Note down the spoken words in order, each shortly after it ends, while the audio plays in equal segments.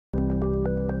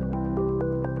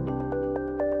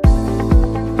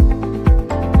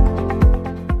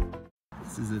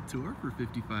is a tour for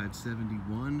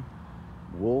 5571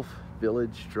 Wolf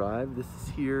Village Drive. This is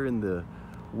here in the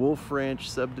Wolf Ranch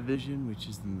subdivision, which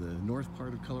is in the north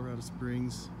part of Colorado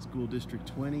Springs, School District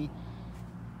 20. You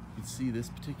can see this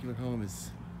particular home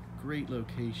is a great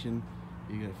location.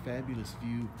 You got a fabulous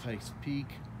view of Pikes Peak,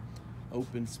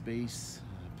 open space,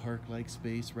 park-like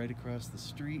space right across the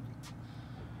street.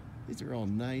 These are all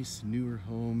nice, newer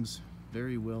homes,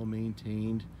 very well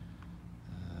maintained.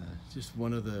 Just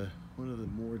one of the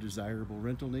more desirable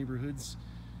rental neighborhoods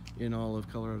in all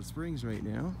of Colorado Springs right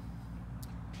now.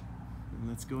 And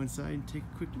let's go inside and take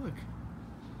a quick look.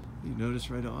 You notice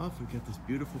right off, we've got this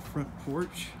beautiful front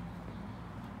porch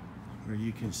where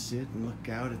you can sit and look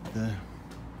out at the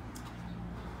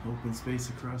open space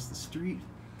across the street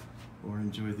or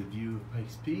enjoy the view of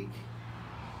Pikes Peak.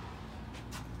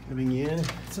 Coming in,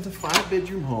 it's a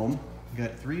 5-bedroom home. We've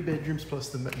got 3 bedrooms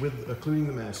plus including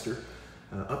the master.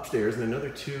 Upstairs, and another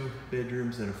 2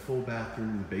 bedrooms and a full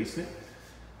bathroom in the basement.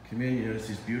 Come in, you notice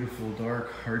these beautiful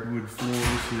dark hardwood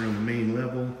floors here on the main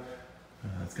level.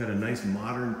 It's got a nice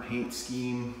modern paint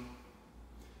scheme.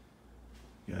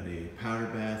 Got a powder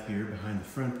bath here behind the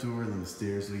front door, and then the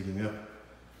stairs leading up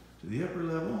to the upper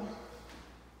level.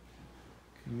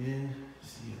 Come in,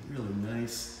 see a really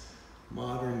nice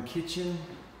modern kitchen.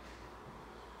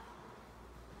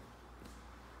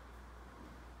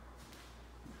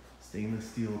 Stainless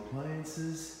steel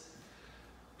appliances,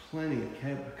 plenty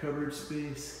of cupboard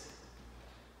space,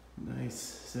 nice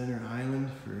center island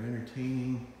for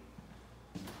entertaining.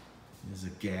 There's a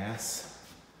gas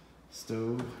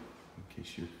stove in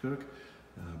case you cook.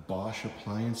 Bosch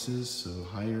appliances, so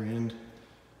higher end.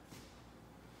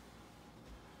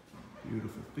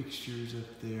 Beautiful fixtures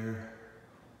up there.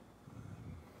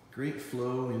 Great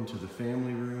flow into the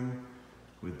family room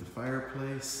with the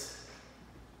fireplace.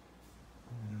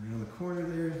 And around the corner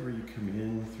there is where you come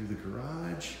in through the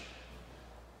garage.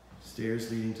 Stairs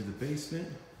leading to the basement.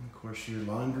 And of course, your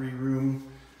laundry room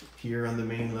here on the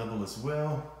main level as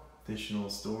well. Additional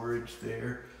storage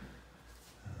there.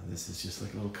 This is just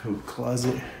like a little coat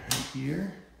closet right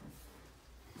here.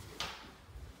 Go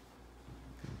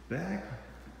back,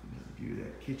 view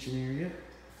that kitchen area.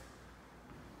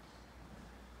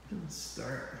 And let's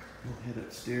start. We'll head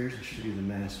upstairs and show you the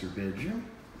master bedroom.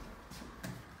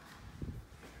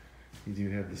 You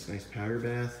do have this nice powder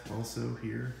bath also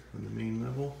here on the main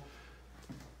level.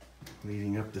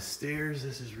 Leading up the stairs,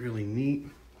 this is really neat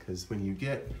because when you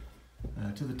get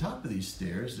to the top of these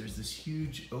stairs, there's this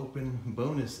huge open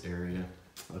bonus area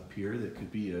up here that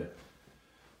could be a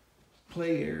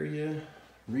play area,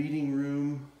 reading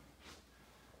room.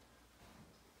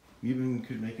 You even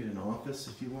could make it an office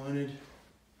if you wanted.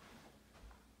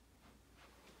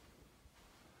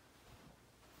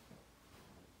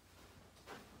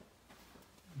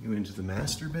 Go into the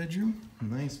master bedroom.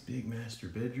 Nice big master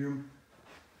bedroom.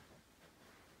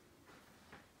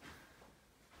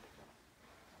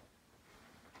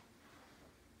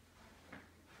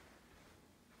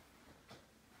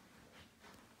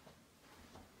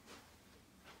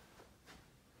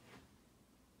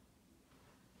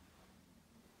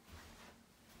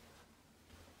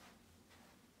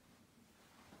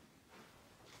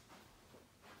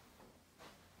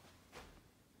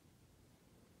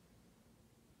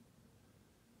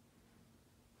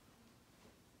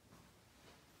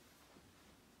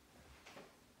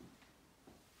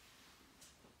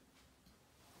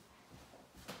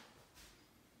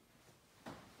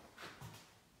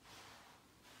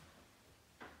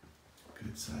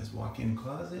 Good size walk-in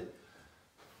closet.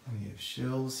 We have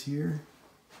shelves here.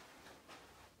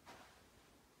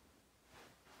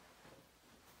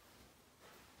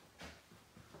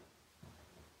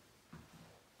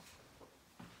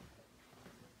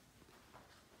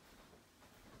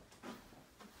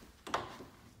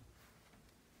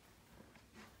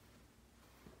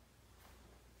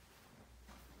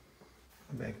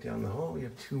 Back down the hall, we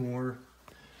have 2 more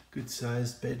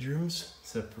good-sized bedrooms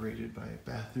separated by a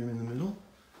bathroom in the middle.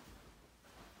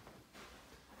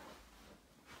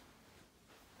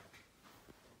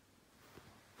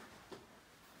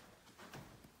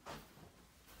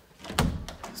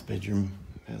 This bedroom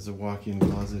has a walk-in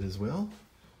closet as well.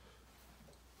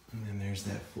 And then there's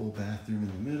that full bathroom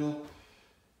in the middle.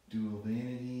 Dual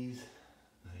vanities,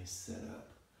 nice setup.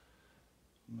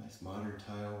 Nice modern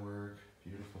tile work,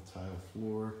 beautiful tile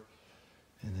floor.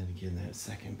 And then again, that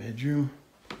second bedroom.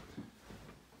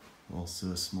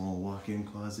 Also a small walk-in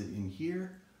closet in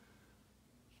here.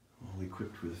 All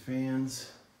equipped with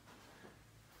fans.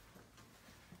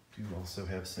 Do also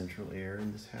have central air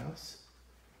in this house.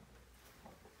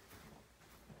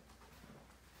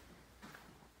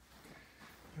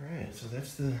 All right, right, so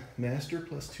that's the master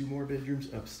plus 2 more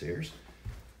bedrooms upstairs.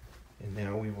 And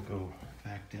now we will go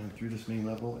back down through this main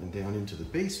level and down into the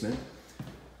basement,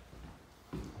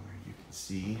 where you can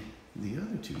see the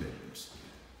other 2 bedrooms.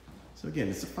 So again,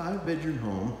 it's a 5-bedroom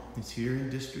home. It's here in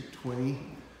District 20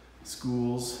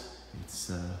 Schools.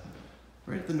 It's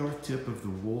right at the north tip of the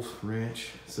Wolf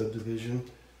Ranch subdivision,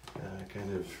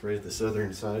 kind of right at the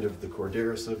southern side of the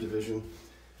Cordera subdivision.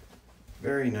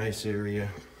 Very nice area.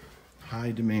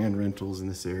 High demand rentals in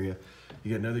this area.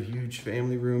 You got another huge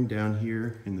family room down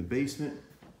here in the basement.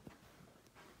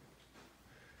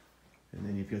 And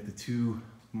then you've got the 2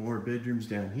 more bedrooms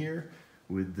down here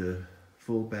with the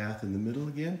full bath in the middle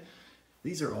again.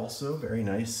 These are also very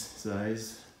nice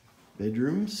size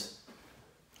bedrooms.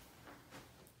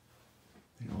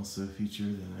 They also feature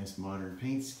the nice modern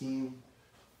paint scheme,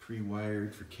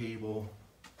 pre-wired for cable.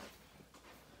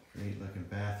 Great looking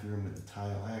bathroom with the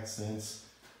tile accents,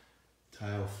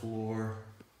 tile floor.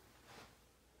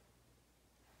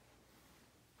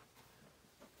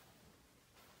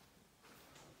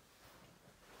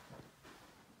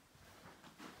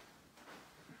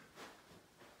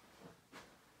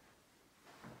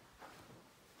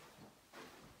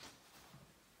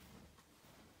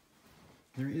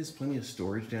 There is plenty of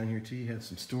storage down here too. You have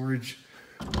some storage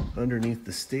underneath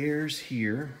the stairs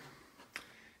here.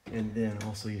 And then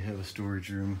also you have a storage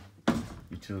room,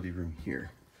 utility room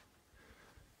here.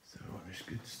 So there's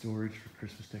good storage for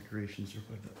Christmas decorations or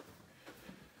whatnot.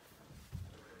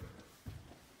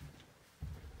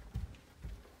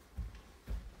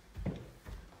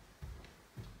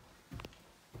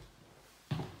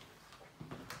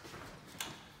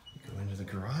 Go into the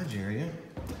garage area.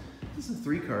 This is a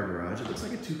 3-car garage. It looks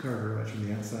like a 2-car garage from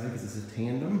the outside because it's a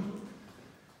tandem.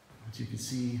 But you can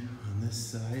see on this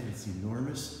side, it's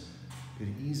enormous.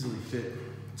 Could easily fit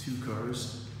 2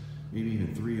 cars, maybe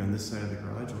even 3 on this side of the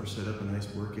garage, or set up a nice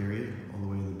work area all the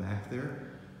way in the back there.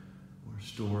 Or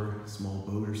store a small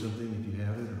boat or something if you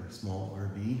have it, or a small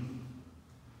RV.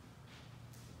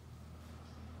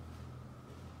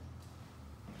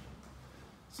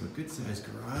 So good sized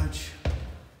garage.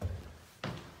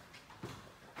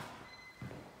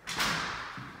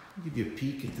 I'll give you a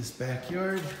peek at this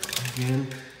backyard. Again,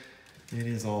 it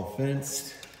is all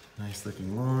fenced. Nice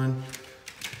looking lawn.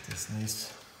 This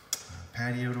nice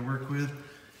patio to work with.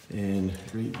 And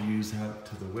great views out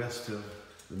to the west of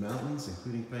the mountains,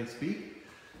 including Pikes Peak.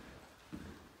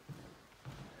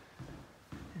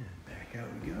 And back out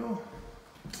we go.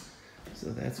 So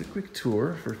that's a quick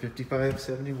tour for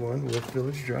 5571 Wolf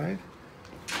Village Drive.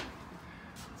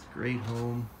 It's a great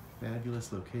home,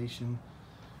 fabulous location.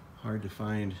 Hard to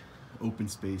find open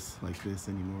space like this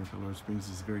anymore. Colorado Springs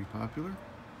is very popular.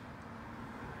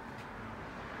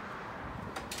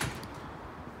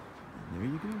 And there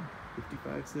you go,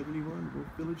 5571 Wolf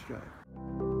Village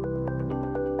Drive.